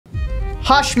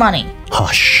Hush money.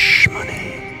 Hush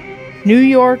money. New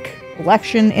York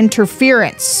election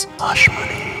interference. Hush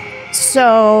money.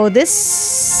 So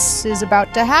this is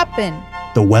about to happen.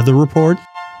 The weather report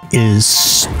is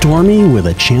stormy with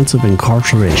a chance of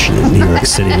incarceration in New York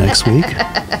City next week.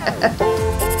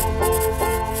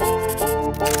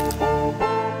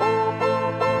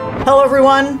 Hello,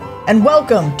 everyone, and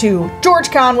welcome to George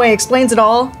Conway Explains It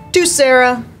All. To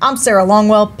Sarah, I'm Sarah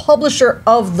Longwell, publisher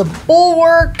of The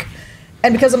Bulwark.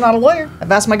 And because I'm not a lawyer,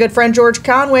 I've asked my good friend George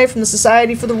Conway from the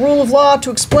Society for the Rule of Law to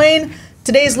explain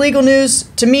today's legal news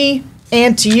to me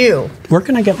and to you. Where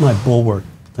can I get my Bulwark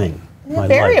thing?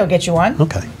 Barry will get you one.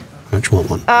 Okay. I just want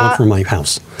one. One for my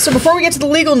house. So before we get to the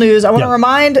legal news, I want to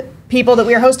remind people that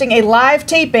we are hosting a live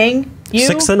taping. You,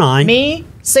 Sixth and I. Me,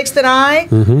 Sixth and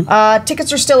I.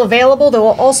 Tickets are still available. There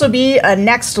will also be a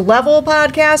Next Level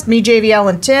podcast. Me, JVL,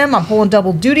 and Tim. I'm pulling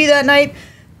double duty that night.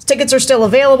 Tickets are still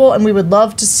available, and we would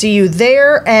love to see you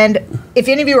there. And if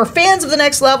any of you are fans of the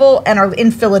Next Level and are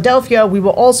in Philadelphia, we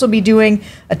will also be doing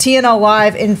a TNL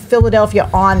Live in Philadelphia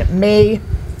on May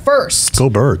 1st. Go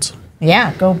Birds.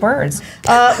 Yeah, go Birds.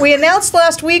 We announced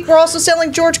last week we're also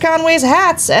selling George Conway's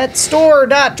hats at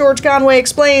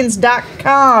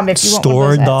store.georgeconwayexplains.com. If you want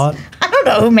one of those hats. I don't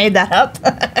know who made that up.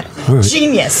 Right.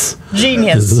 Genius.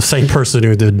 Genius. It's the same person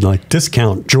who did like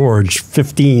discount George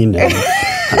 15.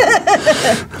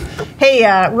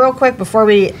 Hey, real quick before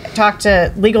we talk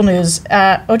to legal news,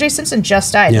 O.J. Simpson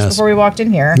just died just before we walked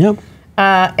in here. Yep.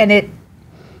 And it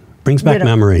brings back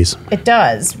memories. It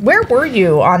does. Where were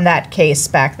you on that case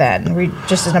back then? Were you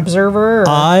just an observer? Or?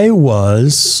 I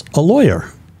was a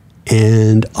lawyer.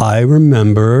 And I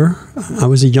remember I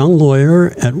was a young lawyer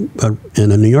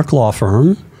in a New York law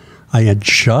firm. I had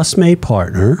just made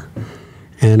partner.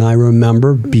 And I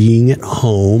remember being at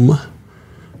home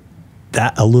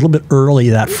a little bit early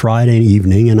that Friday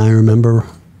evening. And I remember,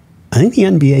 I think the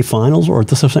NBA finals or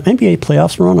the NBA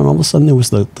playoffs were on. And all of a sudden there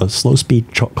was the slow speed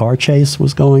car chase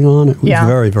was going on. It was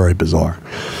very, very bizarre.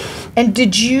 And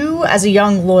did you, as a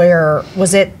young lawyer,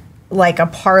 was it like a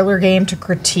parlor game to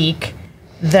critique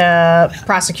the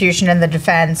prosecution and the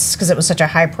defense because it was such a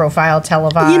high-profile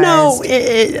televised? You know,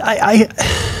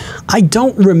 I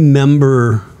don't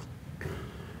remember,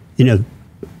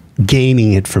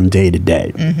 gaming it from day to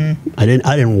day. I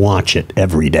didn't watch it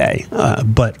every day.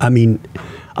 But I mean,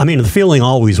 the feeling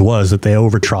always was that they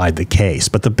overtried the case.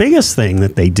 But the biggest thing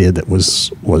that they did that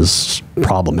was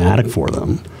problematic for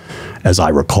them, as I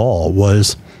recall,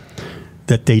 was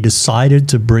that they decided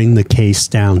to bring the case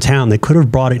downtown. They could have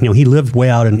brought it. He lived way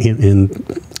out in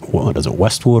what is it,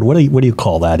 Westwood? What do you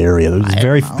call that area? It was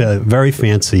very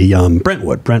fancy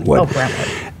Brentwood. Oh, Brentwood.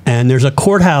 And there's a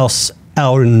courthouse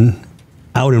out in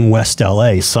West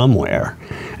LA somewhere,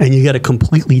 and you get a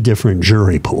completely different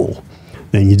jury pool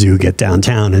than you do get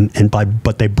downtown.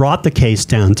 But they brought the case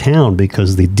downtown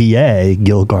because the DA,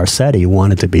 Gil Garcetti,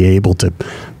 wanted to be able to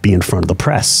be in front of the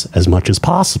press as much as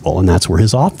possible, and that's where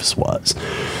his office was.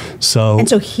 So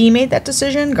he made that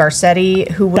decision,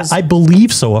 Garcetti, who was... I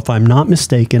believe so, if I'm not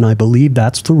mistaken. I believe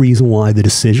that's the reason why the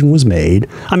decision was made.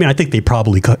 I mean, I think they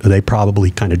probably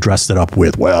kind of dressed it up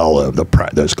with, well,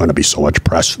 there's going to be so much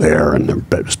press there, and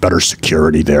there's better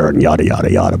security there, and yada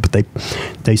yada yada. But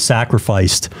they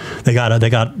sacrificed. They got a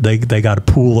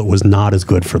pool that was not as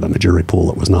good for them, a jury pool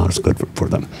that was not as good for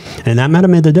them, and that might have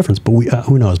made the difference. But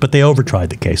who knows? But they overtried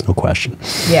the case, no question.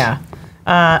 Yeah.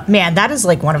 Man, that is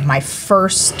like one of my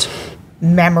first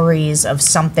memories of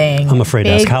something. I'm afraid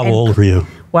to ask, how old were you?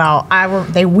 Well,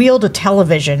 they wheeled a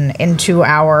television into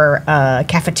our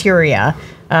cafeteria.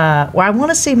 Well, I want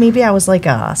to say maybe I was like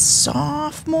a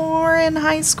sophomore in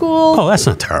high school. Oh, that's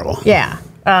not terrible. Yeah.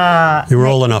 You were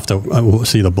old enough to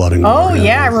see the blood and gore. Oh,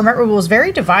 yeah. I remember it was very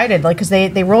didivided, like, because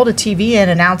they rolled a TV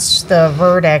and announced the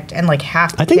verdict, and like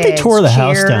half the I think they tore the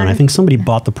cheered. house down. I think somebody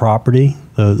bought the property,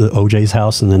 the OJ's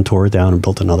house, and then tore it down and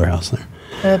built another house there.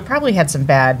 It probably had some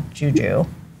bad juju.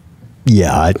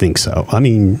 Yeah, I think so. I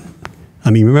mean,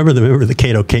 remember the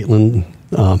Cato Caitlin?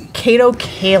 Cato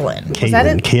Kalin. Was that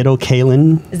it? Cato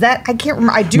Kalin. Is that? I can't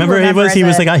remember. I do remember. He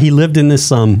was the guy. He lived in this.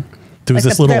 There was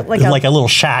like this little, like a little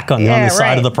shack on the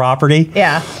side of the property.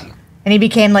 Yeah. And he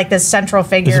became like this central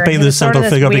figure. This central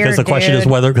figure because the question is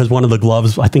whether, because one of the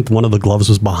gloves, I think one of the gloves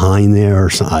was behind there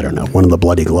or something. I don't know. One of the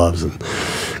bloody gloves. And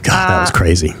God, that was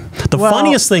crazy. The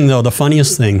funniest thing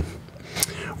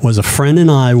was a friend and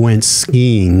I went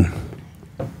skiing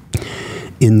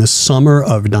in the summer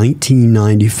of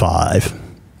 1995.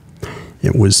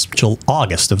 It was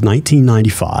August of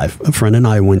 1995. A friend and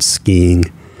I went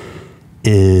skiing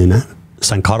in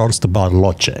San Carlos de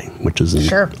Bariloche, which is in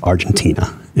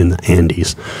Argentina, in the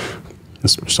Andes.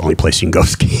 It's the only place you can go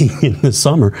skiing in the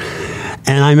summer.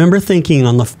 And I remember thinking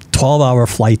on the 12-hour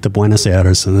flight to Buenos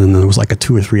Aires, and then there was like a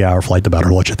 2 or 3 hour flight to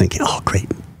Bariloche, thinking, oh, great,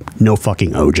 no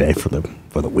fucking OJ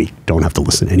for the week. Don't have to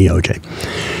listen to any OJ.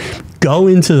 Go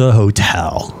into the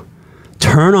hotel,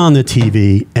 turn on the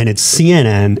TV, and it's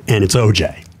CNN and it's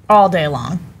OJ. All day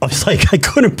long. I was like, I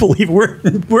couldn't believe we're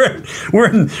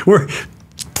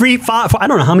 3, 5, I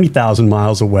don't know how many thousand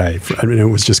miles away. I mean, it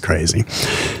was just crazy.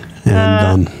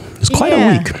 And it was quite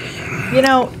a week. You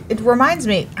know, it reminds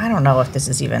me, I don't know if this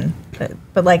is even,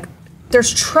 but like,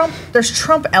 there's Trump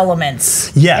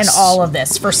elements in all of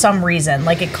this for some reason.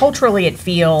 Like, culturally, it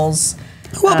feels...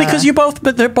 Well, because they're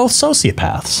both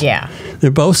sociopaths. Yeah.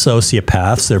 They're both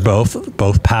sociopaths. They're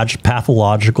both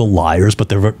pathological liars, but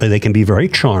they can be very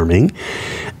charming.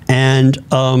 And...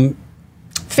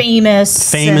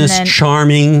 famous,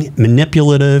 charming,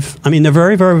 manipulative. I mean, they're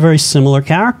very, very, very similar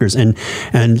characters. And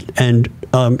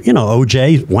you know,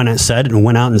 OJ went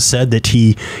out and said that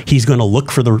he's going to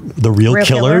look for the real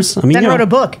killers. I mean, then wrote a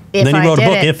book.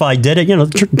 If I did it, you know,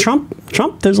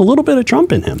 Trump. There's a little bit of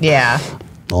Trump in him. Yeah,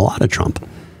 a lot of Trump.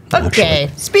 Okay,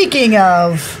 speaking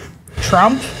of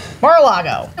Trump.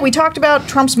 Mar-a-Lago. We talked about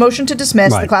Trump's motion to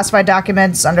dismiss the classified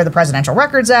documents under the Presidential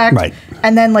Records Act. Right.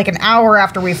 And then like an hour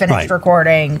after we finished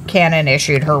recording, Cannon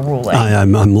issued her ruling.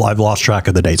 I've lost track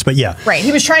of the dates, but yeah. Right.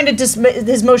 He was trying to dismiss,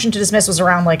 his motion to dismiss was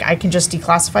around like, I can just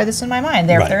declassify this in my mind.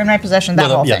 They're in my possession, that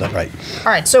whole thing. Yeah, right.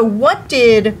 All right. So what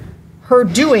did her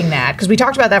doing that, because we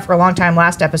talked about that for a long time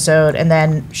last episode, and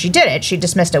then she did it. She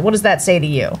dismissed it. What does that say to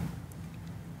you?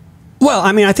 Well,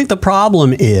 I mean, I think the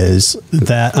problem is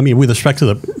that, I mean, with respect to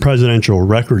the Presidential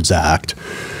Records Act,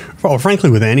 or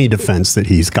frankly, with any defense that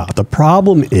he's got, the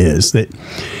problem is that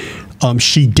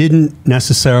she didn't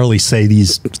necessarily say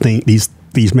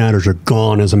these matters are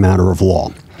gone as a matter of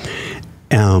law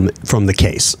from the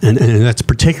case. And that's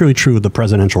particularly true of the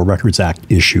Presidential Records Act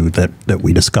issue that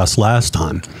we discussed last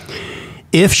time.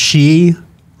 If she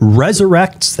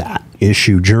resurrects that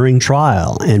issue during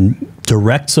trial and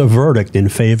directs a verdict in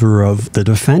favor of the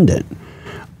defendant,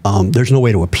 there's no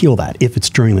way to appeal that if it's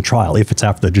during the trial, if it's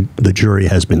after the jury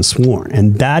has been sworn.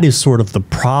 And that is sort of the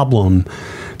problem.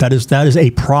 That is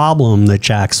a problem that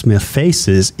Jack Smith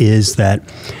faces, is that,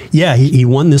 yeah, he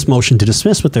won this motion to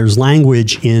dismiss, but there's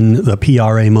language in the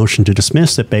PRA motion to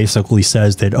dismiss that basically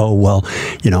says that, oh, well,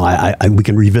 you know, we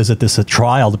can revisit this at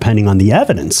trial depending on the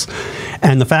evidence.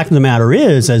 And the fact of the matter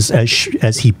is,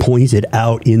 as he pointed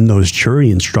out in those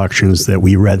jury instructions that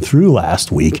we read through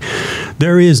last week,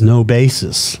 there is no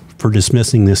basis for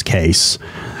dismissing this case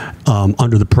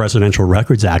under the Presidential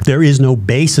Records Act. There is no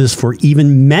basis for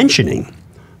even mentioning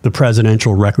the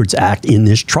Presidential Records Act in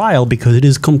this trial, because it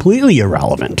is completely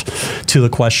irrelevant to the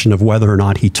question of whether or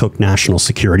not he took national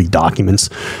security documents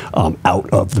out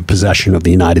of the possession of the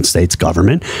United States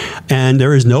government. And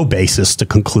there is no basis to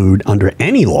conclude under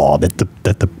any law that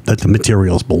the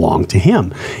materials belong to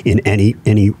him in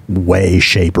any way,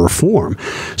 shape, or form.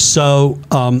 So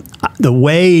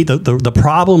the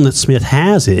problem that Smith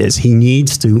has is he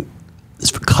needs to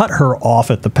cut her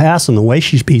off at the pass, and the way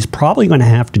he's probably going to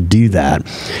have to do that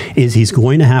is he's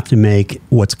going to have to make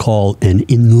what's called an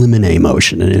in limine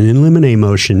motion. And an in limine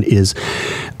motion is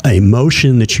a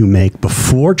motion that you make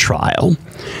before trial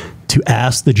to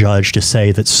ask the judge to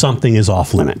say that something is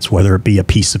off limits, whether it be a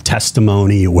piece of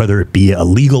testimony, or whether it be a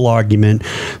legal argument.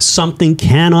 Something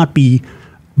cannot be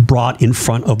brought in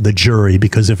front of the jury,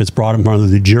 because if it's brought in front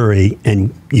of the jury,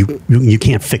 and you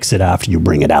can't fix it after you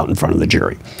bring it out in front of the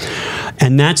jury.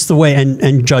 And that's the way,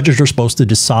 and judges are supposed to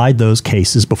decide those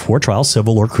cases before trial,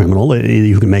 civil or criminal.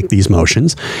 You can make these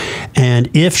motions. And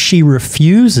if she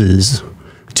refuses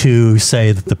to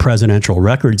say that the Presidential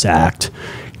Records Act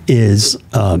is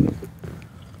out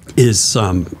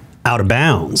of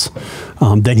bounds,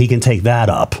 then he can take that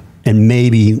up and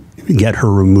maybe get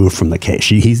her removed from the case.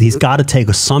 He's got to take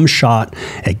some shot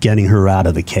at getting her out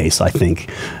of the case, I think,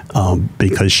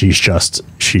 because she's just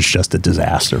a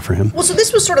disaster for him. Well, so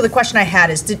this was sort of the question I had,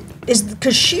 is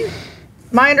because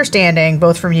my understanding,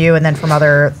 both from you and then from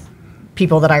other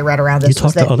people that I read around this, you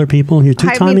talk to other people? You're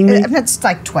two-timing me? It's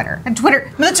like Twitter. The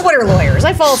Twitter lawyers.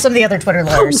 I follow some of the other Twitter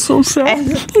lawyers. I'm so sad.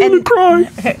 I'm going to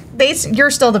cry.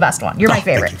 You're still the best one. You're my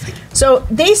favorite. Thank you. So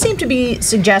they seem to be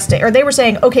suggesting, or they were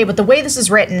saying, okay, but the way this is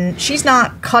written, she's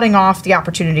not cutting off the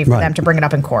opportunity for them to bring it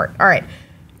up in court. All right.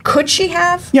 Could she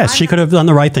have? Yes, she could have done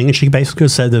the right thing, and she basically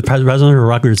said the Presidential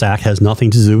Records Act has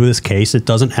nothing to do with this case. It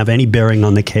doesn't have any bearing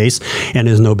on the case, and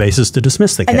there's no basis to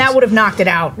dismiss the case. And that would have knocked it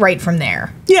out right from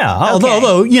there. Yeah, okay.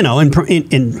 although you know, and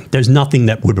there's nothing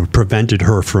that would have prevented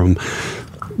her from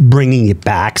bringing it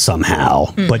back somehow.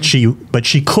 Mm-hmm. But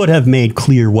she could have made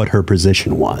clear what her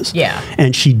position was. Yeah,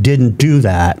 and she didn't do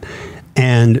that,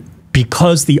 and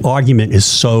because the argument is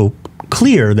so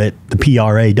clear that the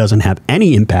PRA doesn't have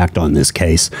any impact on this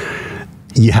case,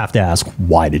 you have to ask,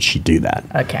 why did she do that?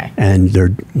 Okay. And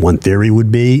one theory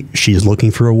would be she's looking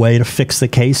for a way to fix the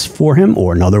case for him,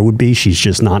 or another would be she's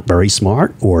just not very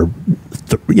smart, or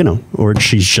or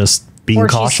she's just being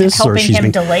cautious, or she's helping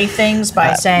him delay things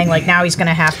by saying, like, now he's going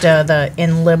to have to the in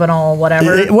liminal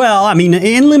whatever. Well, I mean,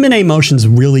 in limine motions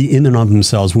really in and of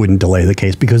themselves wouldn't delay the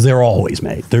case because they're always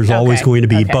made. There's always going to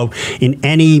be both in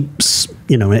any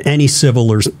in any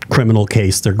civil or criminal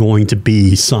case, there are going to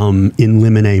be some in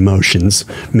limine motions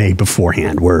made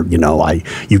beforehand where,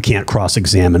 you can't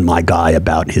cross-examine my guy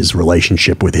about his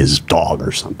relationship with his dog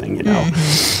or something,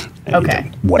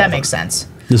 Okay, that makes sense.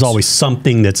 There's always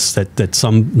something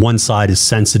that one side is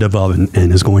sensitive of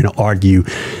and is going to argue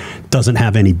doesn't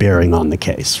have any bearing on the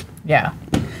case. Yeah.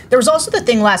 There was also the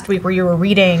thing last week where you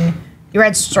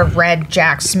had sort of read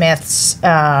Jack Smith's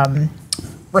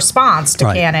response to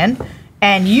Cannon,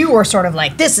 and you were sort of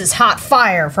like, this is hot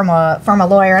fire from a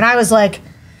lawyer. And I was like,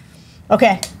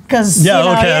 okay. Because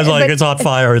I was like, it's hot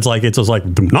fire. It's like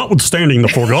notwithstanding the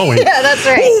foregoing. Yeah, that's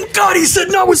right. Oh God, he said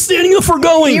notwithstanding the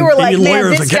foregoing. You were like, man,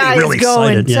 this guy is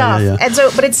going tough. Yeah. And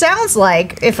so, but it sounds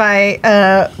like if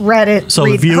I read it,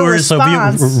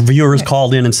 viewers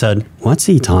called in and said, "What's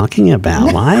he talking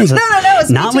about? Why is it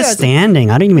no, notwithstanding?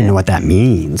 I don't even know what that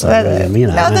means."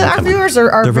 Our viewers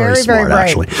are very, very bright.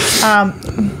 Actually.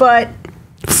 But.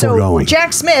 So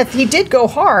Jack Smith, he did go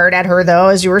hard at her, though,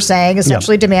 as you were saying,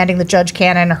 essentially demanding that Judge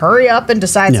Cannon hurry up and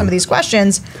decide some of these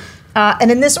questions.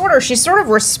 And in this order, she sort of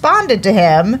responded to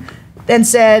him and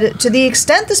said, to the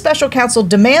extent the special counsel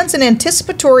demands an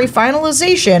anticipatory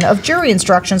finalization of jury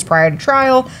instructions prior to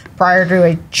trial, prior to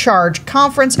a charge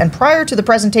conference, and prior to the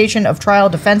presentation of trial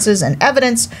defenses and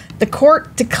evidence, the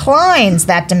court declines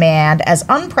that demand as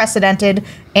unprecedented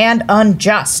and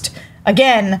unjust.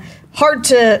 Again, hard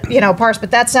to, parse,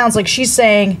 but that sounds like she's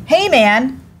saying, hey,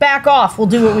 man, back off. We'll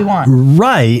do what we want.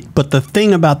 Right. But the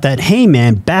thing about that, hey,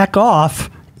 man, back off,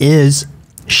 is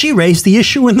she raised the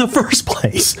issue in the first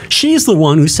place. She's the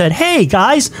one who said, hey,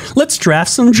 guys, let's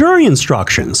draft some jury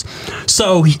instructions.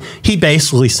 So he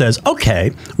basically says,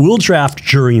 OK, we'll draft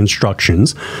jury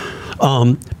instructions.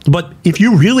 But if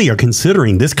you really are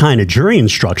considering this kind of jury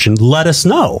instruction, let us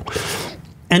know.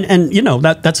 And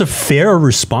that's a fair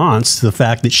response to the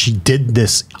fact that she did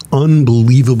this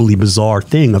unbelievably bizarre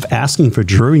thing of asking for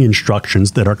jury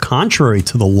instructions that are contrary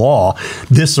to the law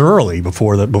this early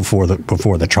before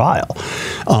the trial.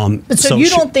 So you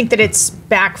don't think that it's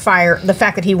backfire? The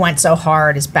fact that he went so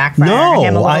hard is backfiring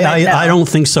him a little bit? No, I don't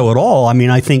think so at all. I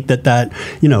mean, I think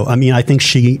I think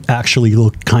she actually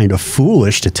looked kind of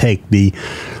foolish to take the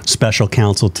special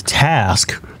counsel to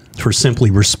task for simply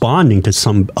responding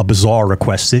to a bizarre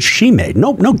request that she made.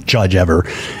 No judge ever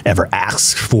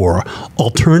asks for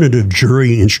alternative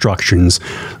jury instructions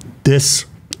this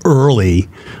early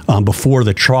before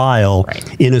the trial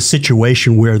in a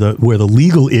situation where the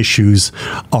legal issues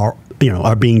are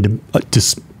being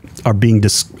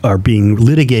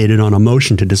litigated on a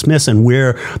motion to dismiss, and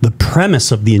where the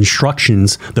premise of the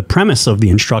instructions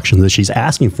that she's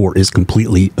asking for is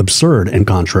completely absurd and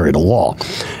contrary to law,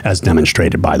 as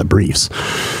demonstrated by the briefs.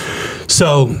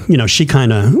 So, she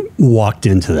kind of walked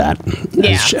into that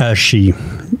as she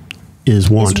is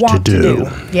wont to do.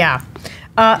 Yeah.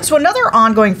 So another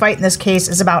ongoing fight in this case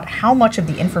is about how much of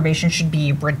the information should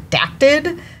be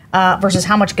redacted versus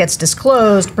how much gets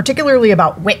disclosed, particularly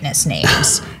about witness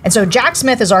names. And so Jack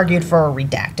Smith has argued for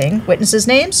redacting witnesses'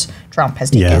 names. Trump has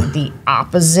taken the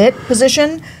opposite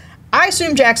position. I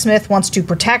assume Jack Smith wants to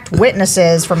protect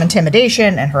witnesses from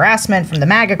intimidation and harassment from the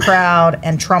MAGA crowd,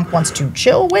 and Trump wants to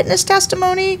chill witness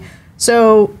testimony.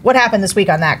 So what happened this week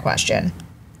on that question?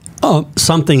 Oh,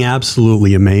 something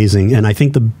absolutely amazing. And I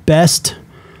think the best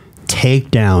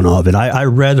takedown of it, I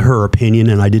read her opinion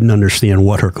and I didn't understand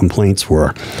what her complaints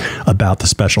were about the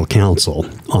special counsel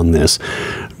on this.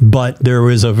 But there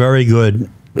was a very good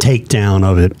takedown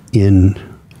of it in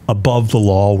Above the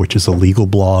Law, which is a legal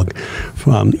blog.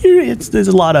 There's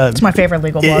a lot of... It's my favorite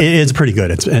legal blog. It's pretty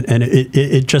good.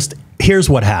 It just... Here's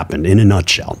what happened in a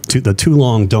nutshell. The too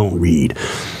long don't read.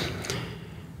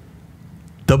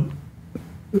 The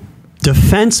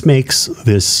defense makes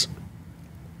this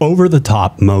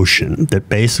over-the-top motion that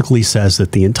basically says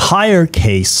that the entire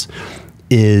case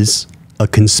is a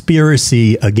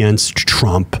conspiracy against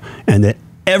Trump and that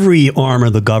every arm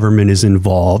of the government is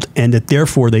involved and that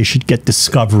therefore they should get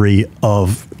discovery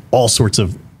of all sorts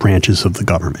of branches of the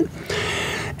government.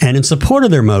 And in support of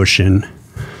their motion,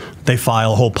 they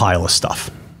file a whole pile of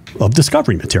stuff, of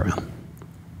discovery material.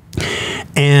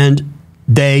 And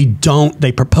they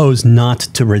propose not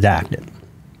to redact it.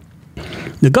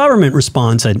 The government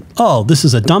responds and, oh, this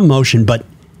is a dumb motion, but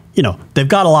you know, they've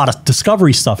got a lot of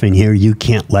discovery stuff in here. You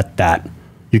can't let that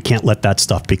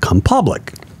stuff become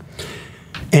public.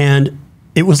 And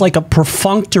it was like a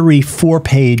perfunctory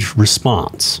 4-page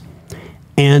response.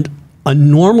 And a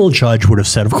normal judge would have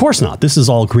said, of course not. This is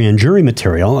all grand jury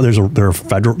material. There are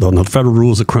federal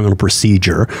rules of criminal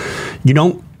procedure. You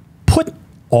don't put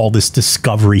all this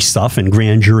discovery stuff and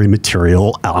grand jury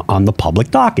material out on the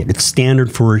public docket. It's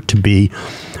standard for it to be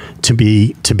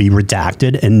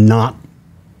redacted and not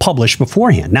published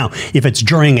beforehand. Now, if it's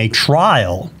during a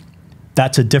trial,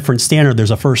 that's a different standard.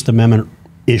 There's a First Amendment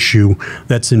issue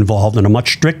that's involved, and a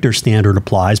much stricter standard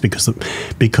applies because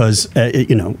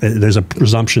you know, there's a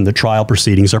presumption that trial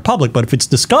proceedings are public. But if it's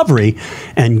discovery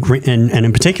and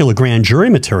in particular grand jury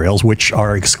materials, which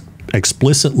are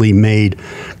explicitly made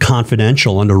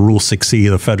confidential under Rule 6C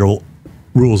of the Federal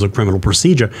Rules of Criminal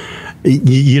Procedure,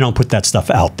 you don't put that stuff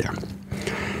out there.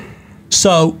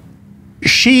 So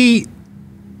she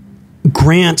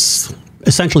grants,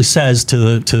 essentially says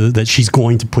that she's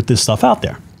going to put this stuff out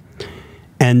there.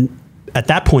 And at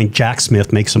that point, Jack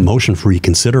Smith makes a motion for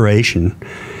reconsideration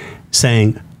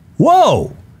saying,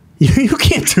 whoa, you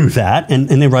can't do that. And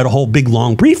they write a whole big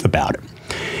long brief about it.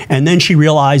 And then she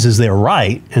realizes they're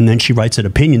right. And then she writes an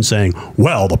opinion saying,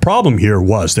 well, the problem here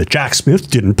was that Jack Smith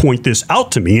didn't point this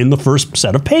out to me in the first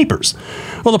set of papers.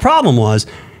 Well, the problem was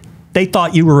they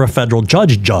thought you were a federal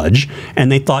judge,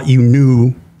 and they thought you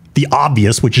knew the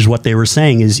obvious, which is what they were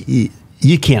saying is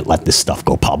you can't let this stuff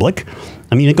go public.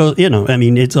 I mean, it goes, you know, I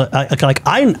mean, it's like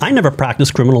I never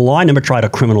practiced criminal law. I never tried a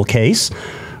criminal case,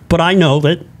 but I know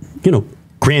that, you know,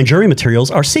 grand jury materials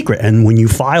are secret. And when you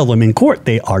file them in court,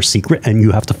 they are secret and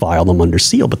you have to file them under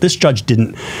seal. But this judge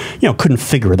couldn't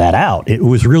figure that out. It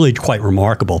was really quite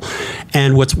remarkable.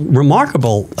 And what's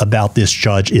remarkable about this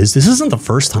judge is this isn't the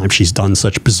first time she's done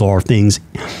such bizarre things.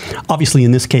 Obviously,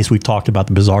 in this case, we've talked about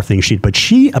the bizarre things but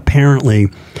she apparently,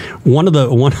 one of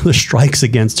the strikes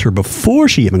against her before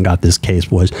she even got this case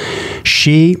was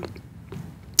she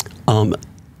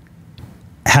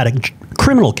had a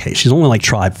criminal case. She's only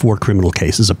tried 4 criminal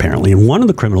cases apparently. And one of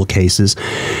the criminal cases,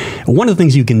 one of the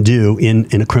things you can do in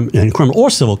a criminal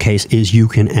or civil case is you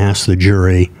can ask the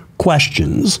jury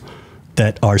questions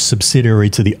that are subsidiary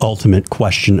to the ultimate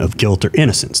question of guilt or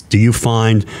innocence. Do you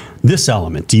find this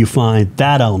element? Do you find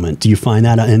that element? Do you find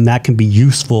that? And that can be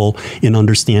useful in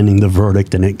understanding the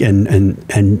verdict.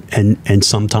 And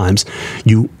sometimes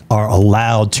you are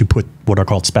allowed to put what are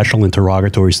called special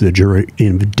interrogatories to the jury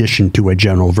in addition to a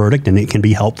general verdict, and it can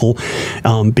be helpful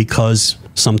because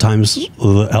sometimes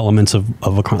the elements of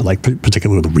a crime, like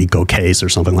particularly the RICO case or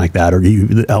something like that, or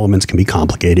the elements can be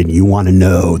complicated, and you want to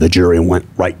know the jury went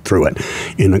right through it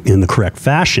in the correct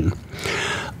fashion.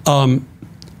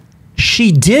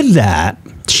 She did that.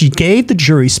 She gave the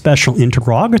jury special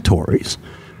interrogatories,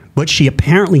 but she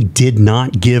apparently did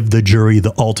not give the jury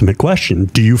the ultimate question.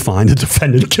 Do you find the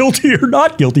defendant guilty or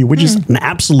not guilty? Which is an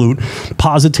absolute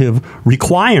positive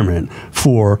requirement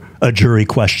for a jury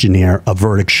questionnaire, a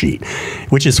verdict sheet,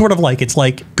 which is sort of like, it's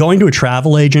like going to a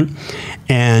travel agent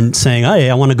and saying, hey,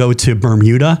 I want to go to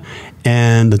Bermuda.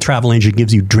 And the travel agent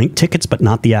gives you drink tickets, but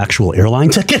not the actual airline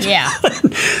ticket. Yeah.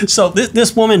 So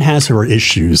this woman has her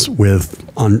issues with,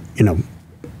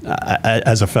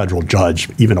 as a federal judge,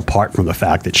 even apart from the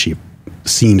fact that she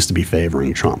seems to be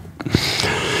favoring Trump.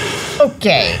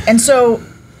 Okay. And so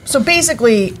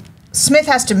basically, Smith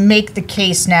has to make the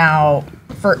case now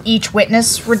for each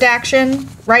witness redaction,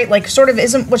 right? Like, sort of,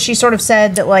 isn't what she sort of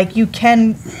said that, like, you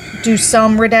can do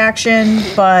some redaction,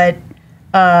 but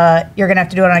you're going to have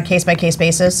to do it on a case-by-case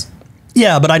basis?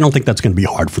 Yeah, but I don't think that's going to be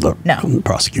hard for the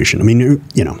prosecution. I mean,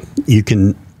 you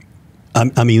can...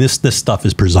 I mean, this stuff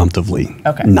is presumptively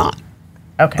not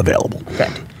available.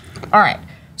 Good. All right.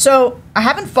 So I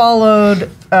haven't followed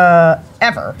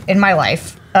ever in my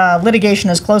life litigation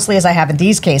as closely as I have in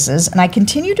these cases, and I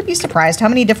continue to be surprised how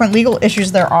many different legal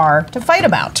issues there are to fight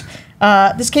about.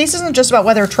 This case isn't just about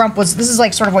whether Trump was, this is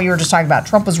like sort of what you were just talking about,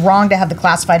 Trump was wrong to have the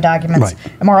classified documents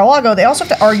in Mar-a-Lago. They also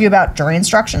have to argue about jury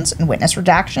instructions and witness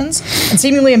redactions and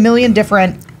seemingly a million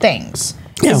different things.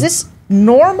 Yeah. Is this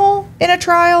normal in a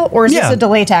trial, or is this a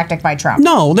delay tactic by Trump?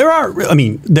 No, there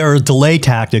are delay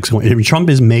tactics. I mean, Trump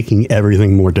is making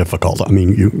everything more difficult. I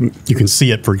mean, you can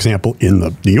see it, for example, in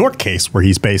the New York case, where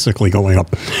he's basically going up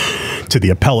to the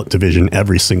appellate division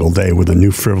every single day with a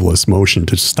new frivolous motion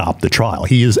to stop the trial.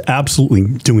 He is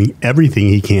absolutely doing everything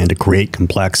he can to create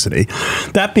complexity.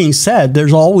 That being said, there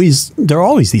are always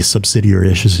these subsidiary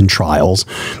issues in trials,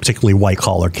 particularly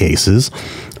white-collar cases.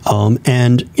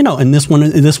 And this one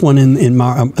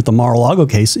at the Mar-a-Lago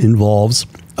case involves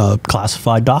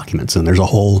classified documents, and there's a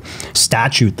whole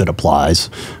statute that applies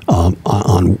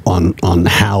on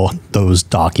how those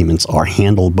documents are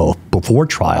handled both before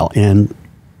trial and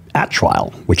at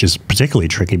trial, which is particularly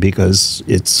tricky because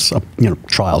it's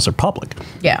trials are public.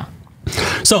 Yeah.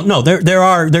 So no, there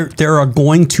are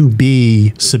going to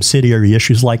be subsidiary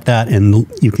issues like that, and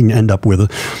you can end up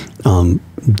with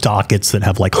dockets that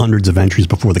have like hundreds of entries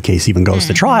before the case even goes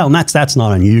to trial, and that's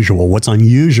not unusual. What's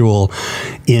unusual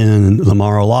in the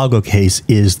Mar-a-Lago case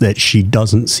is that she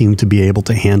doesn't seem to be able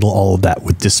to handle all of that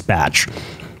with dispatch.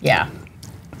 Yeah.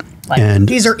 And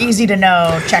these are easy to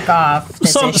know, check off.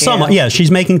 Yeah,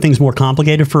 she's making things more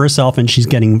complicated for herself, and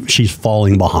she's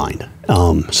falling behind.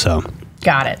 So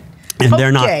got it. And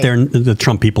the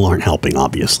Trump people aren't helping.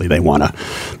 Obviously, they want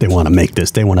to make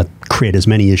this. They want to create as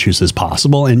many issues as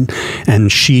possible,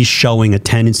 and she's showing a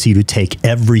tendency to take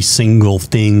every single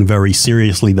thing very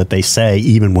seriously that they say,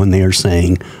 even when they are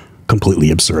saying completely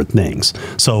absurd things.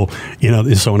 So in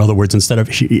other words, instead of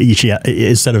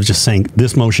just saying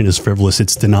this motion is frivolous,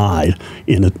 it's denied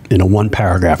in a one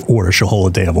paragraph order, she'll hold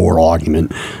a day of oral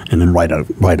argument and then write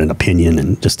an opinion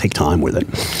and just take time with it.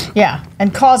 Yeah,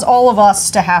 and cause all of us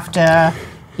to have to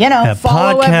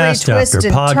follow every twist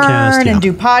and turn and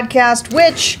do podcast,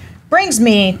 which brings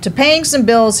me to paying some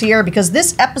bills here, because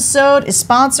this episode is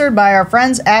sponsored by our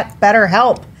friends at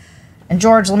BetterHelp. And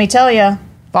George, let me tell you,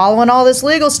 following all this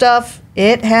legal stuff,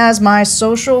 it has my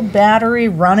social battery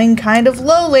running kind of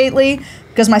low lately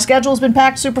because my schedule's been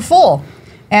packed super full.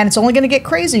 And it's only going to get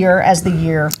crazier as the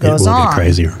year goes on. It will get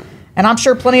crazier. And I'm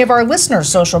sure plenty of our listeners'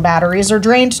 social batteries are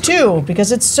drained too,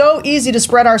 because it's so easy to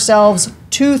spread ourselves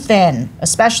too thin,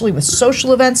 especially with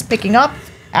social events picking up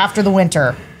after the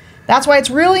winter. That's why it's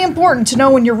really important to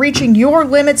know when you're reaching your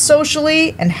limits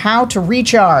socially and how to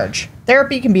recharge.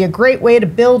 Therapy can be a great way to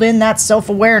build in that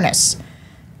self-awareness.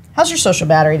 How's your social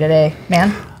battery today,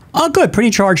 man? Oh, good. Pretty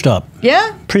charged up.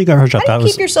 Yeah? Pretty charged up. How do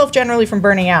you keep yourself generally from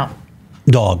burning out?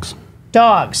 Dogs.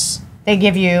 Dogs. They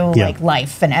give you, like,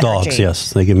 life and energy. Dogs,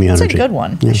 yes. They give me energy. That's a good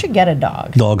one. Yeah. I should get a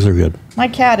dog. Dogs are good. My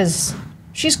cat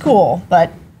she's cool,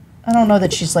 but I don't know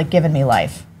that she's, like, giving me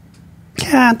life.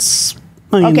 Cats.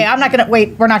 Okay, I'm not going to,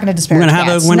 we're not going to disparage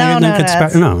cats.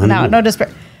 No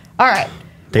disparage. All right.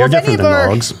 They're different than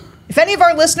dogs. If any of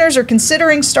our listeners are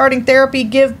considering starting therapy,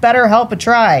 give BetterHelp a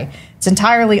try. It's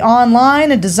entirely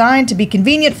online and designed to be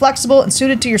convenient, flexible, and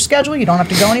suited to your schedule. You don't have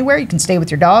to go anywhere. You can stay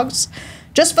with your dogs.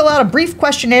 Just fill out a brief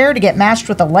questionnaire to get matched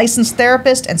with a licensed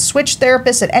therapist and switch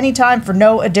therapists at any time for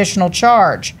no additional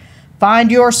charge. Find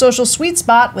your social sweet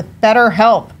spot with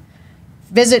BetterHelp.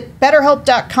 Visit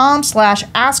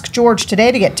BetterHelp.com/askgeorge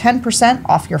today to get 10%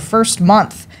 off your first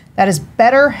month. That is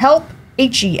BetterHelp,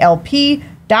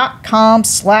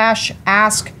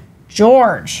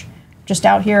 HELP.com/askgeorge. Just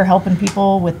out here helping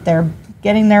people with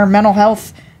getting their mental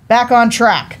health back on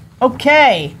track.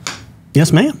 Okay.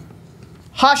 Yes, ma'am.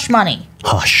 Hush money.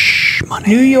 Hush money.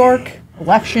 New York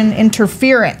election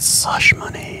interference. Hush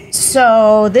money.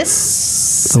 So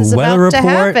this is about to happen.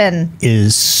 The weather report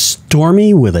is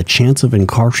stormy with a chance of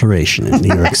incarceration in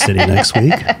New York City next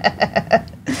week.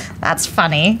 That's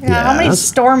funny. Yeah, how many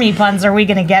stormy puns are we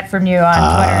going to get from you on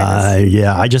Twitter?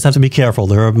 Yeah, I just have to be careful.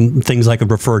 There are things I could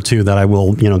refer to that I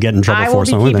will, get in trouble for.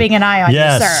 I will be keeping an eye on you,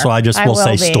 sir. Yes, so I just will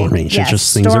say stormy. Yes,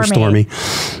 just things are stormy.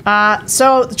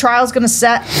 So the trial's going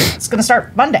to it's going to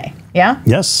start Monday, yeah?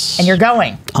 Yes. And you're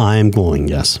going? I am going,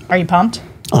 yes. Are you pumped?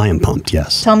 I am pumped,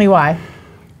 yes. Tell me why.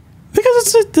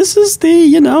 Because this is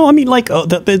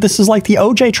the this is like the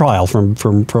OJ trial from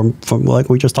like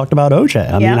we just talked about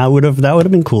OJ. I mean, that would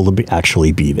have been cool to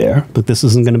actually be there, but this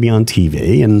isn't going to be on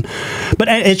TV. But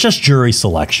it's just jury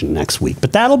selection next week.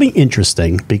 But that'll be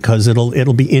interesting because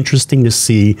it'll be interesting to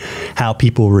see how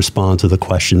people respond to the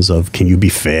questions of can you be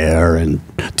fair and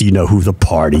do you know who the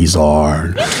parties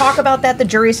are. Can you talk about that, the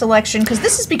jury selection, because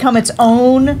this has become its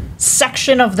own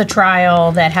section of the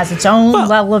trial that has its own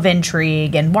level of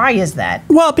intrigue, and why is that?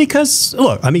 Well, because,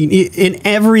 look, I mean, in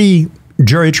every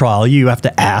jury trial, you have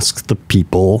to ask the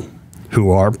people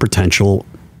who are potential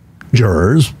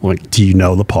jurors, like, do you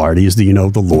know the parties? Do you know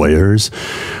the lawyers?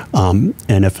 And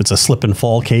if it's a slip and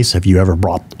fall case, have you ever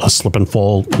brought a slip and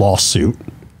fall lawsuit?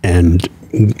 And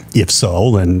if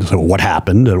so, then what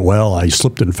happened? And, well, I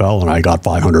slipped and fell and I got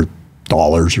 $500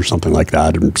 or something like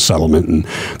that in settlement, and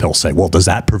they'll say, well, does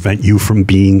that prevent you from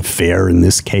being fair in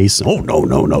this case? Oh,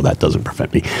 no, that doesn't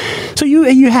prevent me. So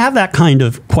you have that kind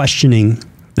of questioning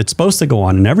that's supposed to go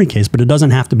on in every case, but it doesn't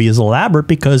have to be as elaborate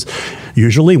because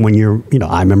usually when you're,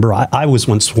 I remember I was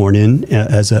once sworn in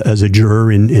as a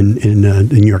juror in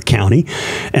New York County,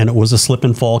 and it was a slip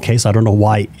and fall case. I don't know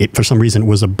why. For some reason, it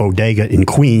was a bodega in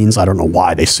Queens. I don't know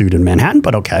why they sued in Manhattan,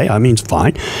 but okay, I mean, it's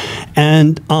fine.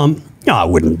 And I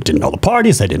didn't know the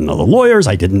parties. I didn't know the lawyers.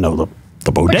 I didn't know the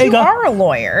bodega. But you are a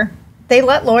lawyer. They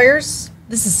let lawyers.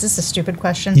 This is a stupid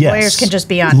question. Yes. Lawyers can just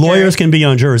be on Lawyers can be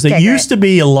on jurors. It used to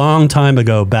be a long time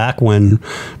ago, back when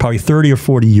probably 30 or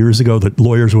 40 years ago, that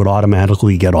lawyers would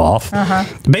automatically get off.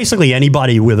 Basically,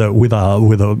 anybody with a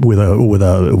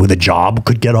job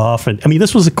could get off. And I mean,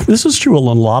 this was true in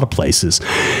a lot of places,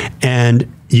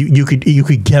 and you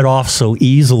could get off so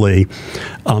easily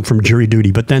from jury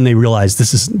duty. But then they realized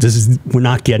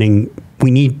we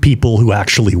need people who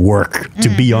actually work to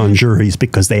be on juries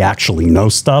because they actually know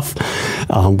stuff.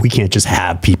 We can't just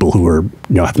have people who are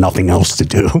have nothing else to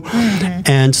do.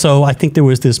 And so I think there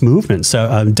was this movement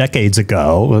decades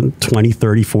ago, 20,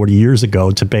 30, 40 years ago,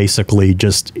 to basically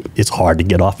it's hard to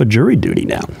get off of jury duty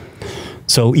now.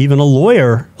 So even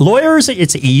lawyers,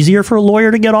 it's easier for a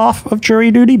lawyer to get off of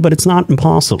jury duty, but it's not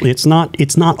impossible. It's not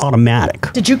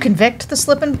automatic. Did you convict the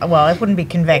slip-in? Well, it wouldn't be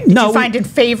convict. Did no, you find in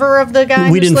favor of the guy?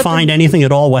 We didn't find anything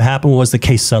at all. What happened was the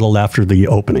case settled after the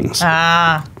openings.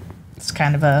 It's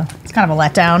kind of a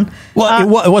letdown.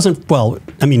 Well, it wasn't. Well,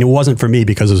 I mean, it wasn't for me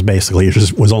because it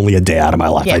was only a day out of my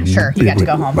life. Yeah, sure. You got to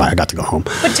go home. Right, I got to go home.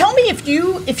 But tell me,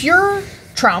 if you're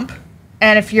Trump,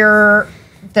 and if you're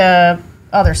the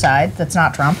other side that's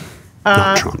not Trump,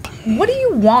 what do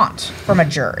you want from a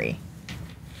jury?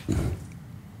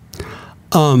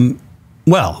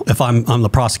 Well, if I'm the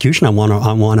prosecution, I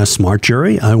want a smart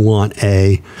jury. I want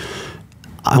a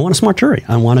smart jury.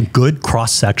 I want a good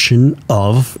cross section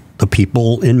of the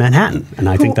people in Manhattan, and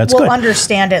I think that's good. We'll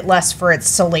understand it less for its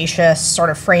salacious sort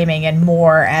of framing and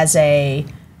more as a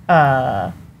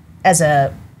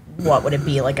what would it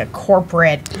be, like a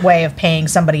corporate way of paying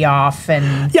somebody off, and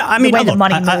I mean, the way look, the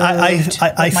money moved.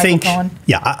 I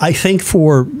think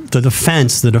for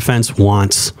the defense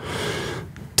wants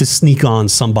to sneak on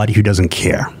somebody who doesn't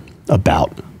care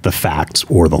about the facts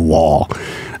or the law,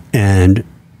 and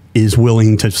is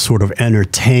willing to sort of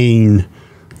entertain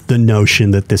the notion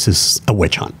that this is a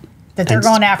witch hunt. That they're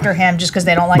going after him just because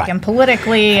they don't like him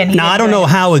politically. And now, I don't know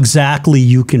how exactly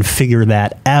you can figure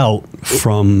that out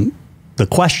from the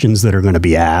questions that are going to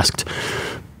be asked,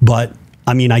 but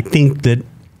I mean, I think that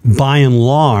by and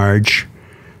large,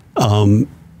 I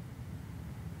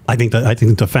think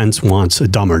the defense wants a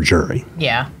dumber jury.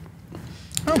 Yeah.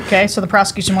 Okay, so the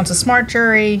prosecution wants a smart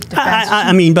jury.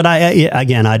 I mean, but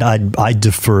I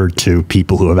defer to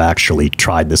people who have actually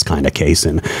tried this kind of case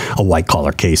in a white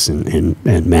collar case in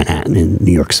Manhattan, in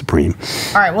New York Supreme.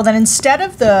 All right. Well, then instead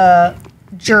of the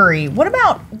jury, what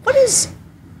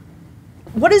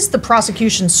is the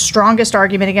prosecution's strongest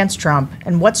argument against Trump,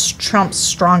 and what's Trump's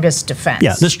strongest defense?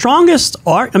 Yeah, the strongest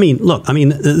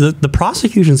the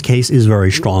prosecution's case is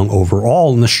very strong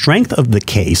overall, and the strength of the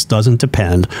case doesn't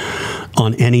depend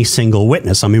on any single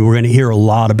witness. I mean, we're going to hear a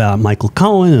lot about Michael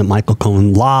Cohen, and Michael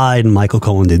Cohen lied, and Michael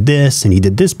Cohen did this, and he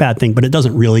did this bad thing, but it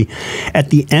doesn't really, at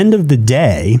the end of the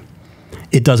day,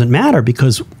 it doesn't matter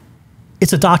because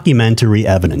it's a documentary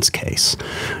evidence case.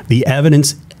 The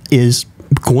evidence is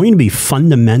going to be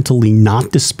fundamentally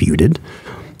not disputed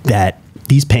that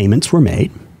these payments were made,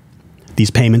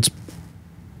 these payments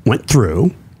went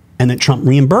through, and that Trump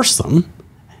reimbursed them,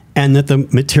 and that the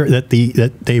material that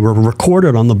they were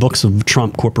recorded on the books of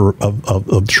Trump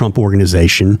of Trump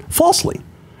organization falsely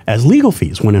as legal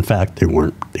fees, when in fact they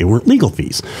weren't legal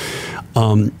fees.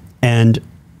 And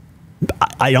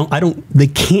they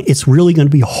can't. It's really going to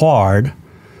be hard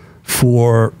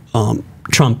for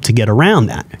Trump to get around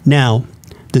that. Now,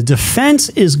 the defense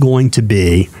is going to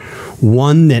be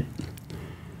one that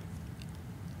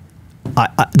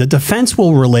the defense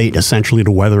will relate essentially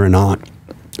to whether or not,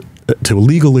 to a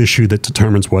legal issue that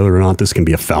determines whether or not this can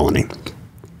be a felony.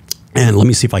 And let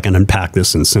me see if I can unpack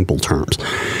this in simple terms.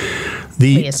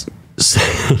 Please.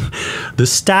 The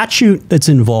statute that's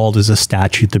involved is a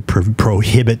statute that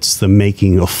prohibits the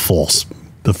making of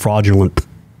the fraudulent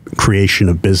creation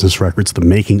of business records, the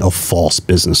making of false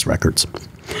business records.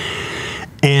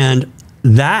 And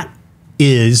that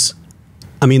is,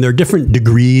 I mean, there are different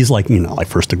degrees, like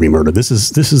first degree murder.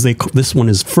 This one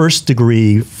is first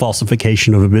degree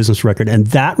falsification of a business record, and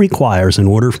that requires, in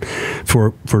order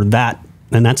for that,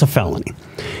 and that's a felony.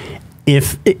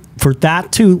 For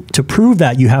that to prove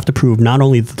that, you have to prove not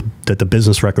only that the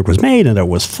business record was made and that it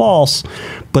was false,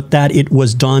 but that it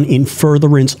was done in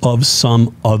furtherance of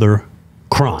some other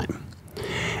crime.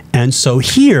 And so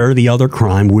here, the other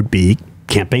crime would be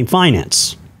campaign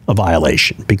finance, a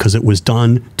violation because it was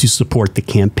done to support the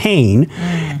campaign,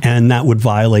 and that would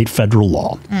violate federal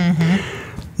law.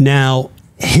 Now,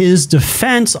 his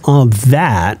defense of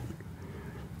that,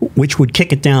 which would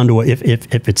kick it down to, if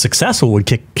it's successful, would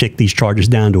kick these charges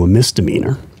down to a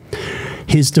misdemeanor.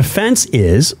 His defense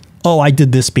is, oh, I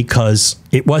did this because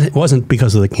it wasn't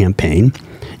because of the campaign.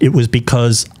 It was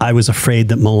because I was afraid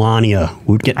that Melania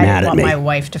would get mad at me. I want my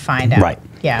wife to find out. Right.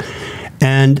 Yeah.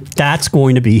 And that's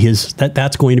going to be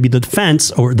that's going to be the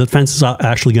defense, or the defense is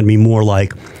actually going to be more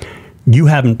like, you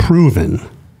haven't proven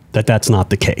that that's not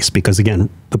the case, because again,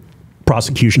 the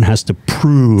prosecution has to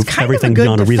prove everything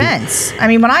beyond a reason. I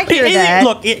mean, when I hear that,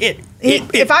 look,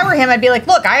 if I were him, I'd be like,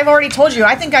 look, I've already told you,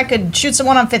 I think I could shoot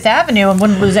someone on Fifth Avenue and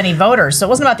wouldn't lose any voters. So it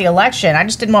wasn't about the election. I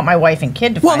just didn't want my wife and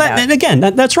kid to find out. And again,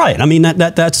 that's right. I mean,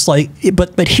 that's like,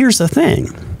 but here's the thing.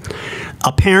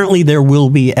 Apparently, there will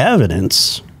be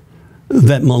evidence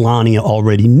that Melania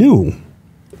already knew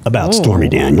about Stormy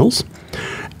Daniels.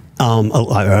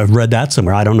 I've read that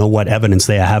somewhere. I don't know what evidence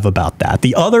they have about that.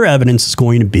 The other evidence is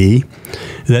going to be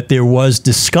that there was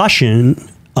discussion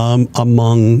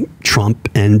among Trump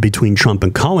and between Trump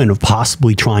and Cohen of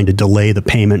possibly trying to delay the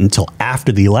payment until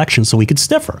after the election so we could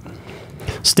stiff her.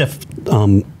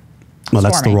 Well,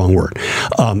 that's the wrong word.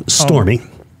 Stormy.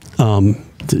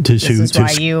 This is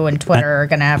why you and Twitter are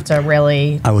going to have to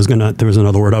really. There was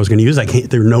another word I was going to use.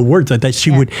 There are no words that she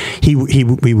would.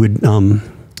 We would.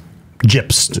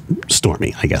 Gyps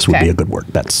Stormy, I guess, would be a good word.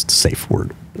 That's a safe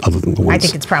word, other than the ones. I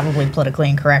think it's probably politically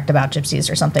incorrect about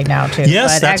gypsies or something now, too.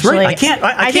 Yes, but that's actually, right.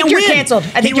 I can't you're win. canceled.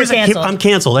 I think you're canceled. I'm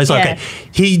canceled. That's okay.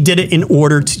 He did it in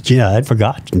order to. Yeah, I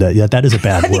forgot. That is a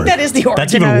bad word. I think that is the origin.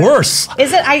 That's even worse.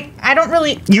 Is it? I don't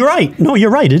really. You're right. No,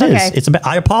 you're right. It is. It's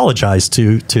I apologize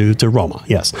to Roma.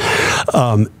 Yes.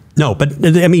 No, but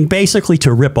I mean, basically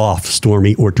to rip off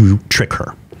Stormy or to trick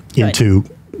her into.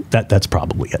 That's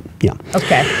probably it. Yeah.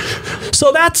 Okay.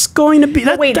 So that's going to be.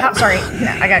 Wait, sorry.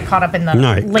 I got caught up in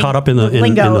the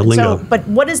lingo. So, but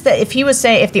what is the? If he was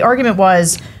saying, if the argument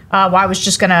was, well, I was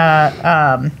just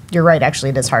gonna. You're right.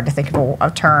 Actually, it is hard to think of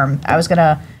a term. I was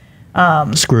gonna.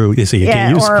 Screw. You see, you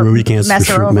can't use screw. You can't mess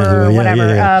her over or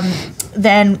whatever.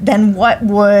 Then what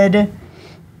would?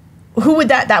 Who would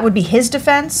that? That would be his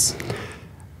defense.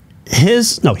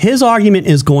 His argument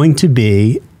is going to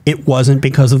be. It wasn't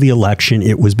because of the election.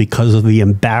 It was because of the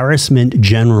embarrassment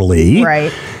generally.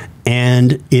 Right.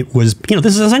 And it was,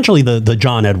 this is essentially the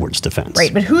John Edwards defense.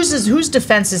 Right. But whose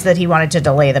defense is that he wanted to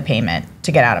delay the payment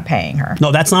to get out of paying her?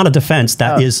 No, that's not a defense.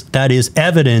 That is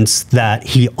evidence that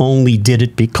he only did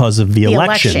it because of the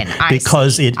election.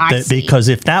 Because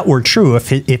if that were true,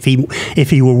 if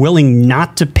he were willing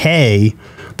not to pay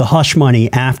the hush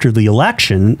money after the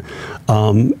election,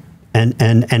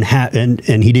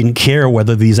 and he didn't care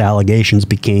whether these allegations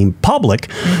became public,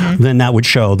 then that would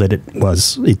show that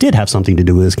it did have something to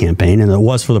do with his campaign, and it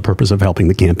was for the purpose of helping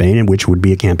the campaign, and which would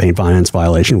be a campaign finance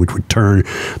violation, which would turn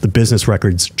the business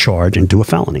records charge into a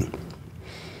felony.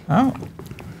 Oh.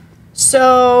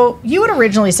 So you had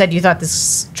originally said you thought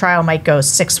this trial might go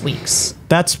 6 weeks.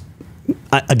 That's,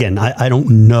 again, I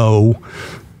don't know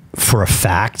for a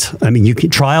fact. I mean,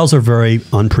 trials are very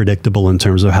unpredictable in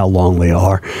terms of how long they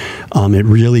are. It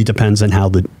really depends on how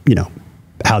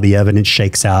the evidence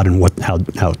shakes out and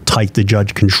how tight the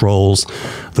judge controls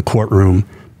the courtroom.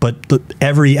 But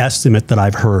every estimate that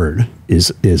I've heard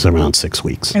is around 6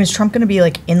 weeks. And is Trump going to be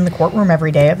in the courtroom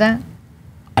every day of that?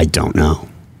 I don't know.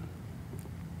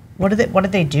 What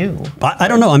did they do? I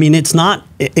don't know. I mean,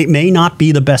 it may not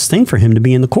be the best thing for him to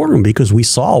be in the courtroom, because we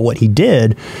saw what he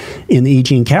did in the E.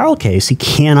 Jean Carroll case. He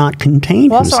cannot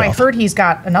contain himself. Also, I heard he's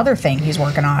got another thing he's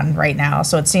working on right now,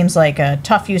 so it seems like a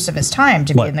tough use of his time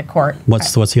to be in the court.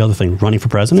 What's the other thing? Running for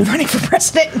president? Running for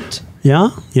president. Yeah,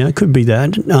 it could be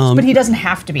that. But he doesn't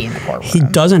have to be in the courtroom. He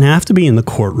doesn't have to be in the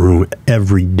courtroom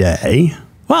every day.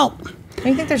 Well,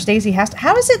 I think there's days he has to.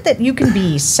 How is it that you can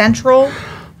be central?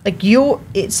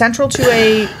 It's central to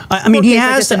a. I mean, he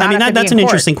has to. I mean, that's an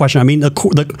interesting question. I mean,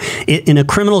 in a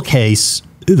criminal case,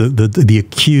 the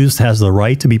accused has the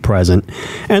right to be present,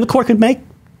 and the court could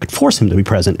force him to be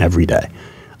present every day.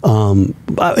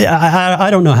 I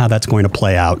don't know how that's going to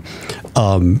play out.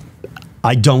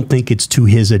 I don't think it's to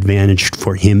his advantage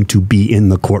for him to be in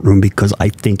the courtroom, because I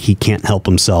think he can't help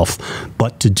himself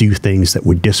but to do things that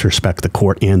would disrespect the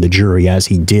court and the jury, as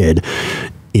he did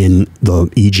in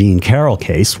the E. Jean Carroll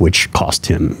case, which cost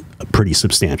him a pretty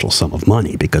substantial sum of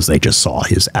money, because they just saw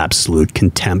his absolute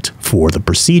contempt for the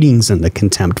proceedings and the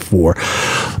contempt for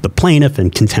the plaintiff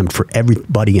and contempt for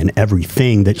everybody and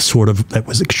everything that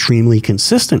was extremely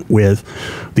consistent with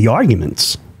the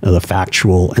arguments, the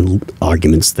factual and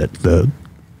arguments that the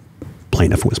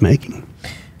plaintiff was making.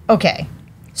 Okay.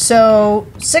 So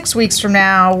 6 weeks from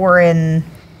now, we're in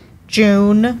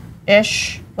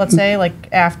June-ish, let's say, like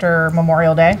after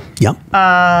Memorial Day. Yep.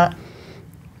 And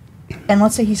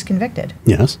let's say he's convicted.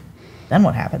 Yes. Then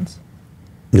what happens?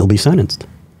 You'll be sentenced.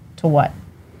 To what?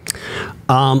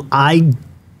 I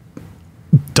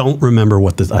don't remember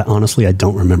what this. Honestly, I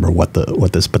don't remember what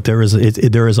this. But there is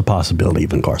a possibility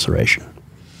of incarceration.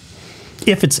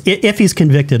 If he's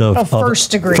convicted of first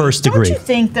degree. First degree. Don't you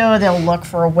think though they'll look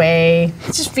for a way?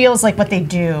 It just feels like what they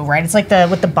do, right? It's like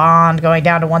with the bond going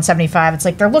down to 175. It's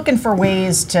like they're looking for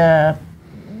ways to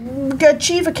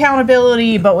achieve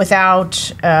accountability, but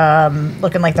without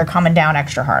looking like they're coming down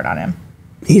extra hard on him.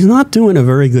 He's not doing a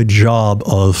very good job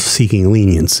of seeking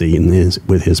leniency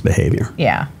with his behavior.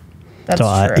 Yeah, that's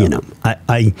so true.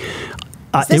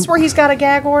 Is this where he's got a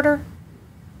gag order?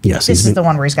 Yes. This is the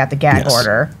one where he's got the gag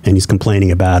order. And he's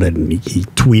complaining about it, and he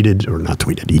tweeted, or not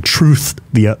tweeted, he truthed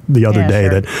the other day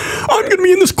that, I'm going to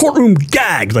be in this courtroom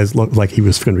gagged. It looked like he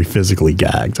was going to be physically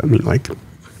gagged. I mean, like...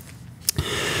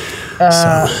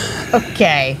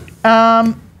 Okay.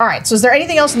 All right. So is there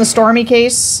anything else in the Stormy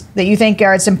case that you think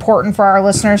it's important for our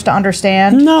listeners to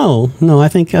understand? No. I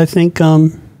think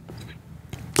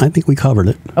we covered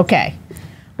it. Okay.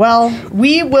 Well,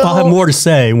 we will. I'll have more to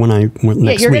say next week.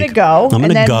 Yeah, you're going to go. I'm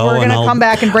going to go. We're going to come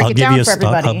back and break it down for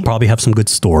everybody. I'll probably have some good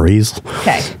stories.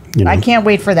 Okay. I can't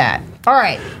wait for that. All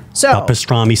right. So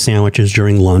pastrami sandwiches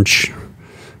during lunch.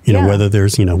 You know, whether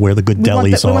there's, where the good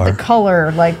delis are. We want the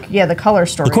color, the color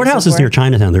story. The courthouse is near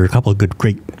Chinatown. There are a couple of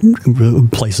great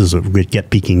places of get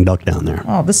Peking duck down there.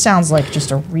 Oh, this sounds like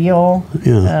just a real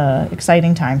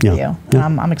exciting time for you. Yeah.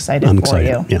 I'm excited for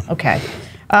you. Yeah. Okay.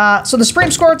 So the Supreme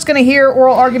Court's going to hear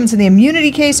oral arguments in the immunity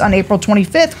case on April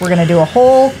 25th. We're going to do a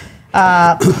whole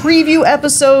preview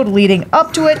episode leading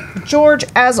up to it. George,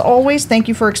 as always, thank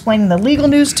you for explaining the legal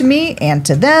news to me and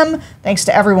to them. Thanks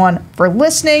to everyone for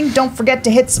listening. Don't forget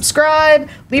to hit subscribe.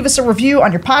 Leave us a review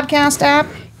on your podcast app.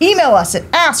 Email us at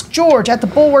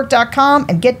askgeorge@thebulwark.com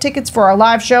and get tickets for our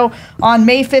live show on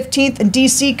May 15th in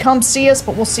D.C. Come see us,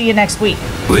 but we'll see you next week.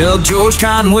 Well, George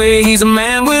Conway, he's a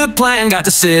man with a plan. Got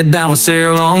to sit down with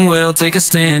Sarah Longwell, take a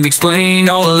stand, explain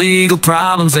all the legal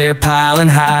problems they're piling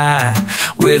high.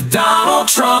 With Donald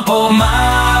Trump, oh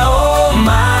my, oh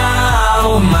my,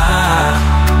 oh my.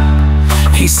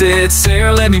 He said,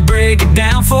 Sarah, let me break it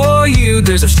down for you.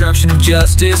 There's obstruction of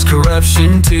justice,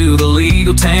 corruption to the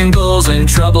legal tangles and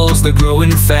troubles, they're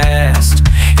growing fast.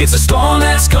 It's a storm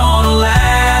that's gonna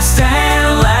last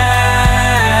and last.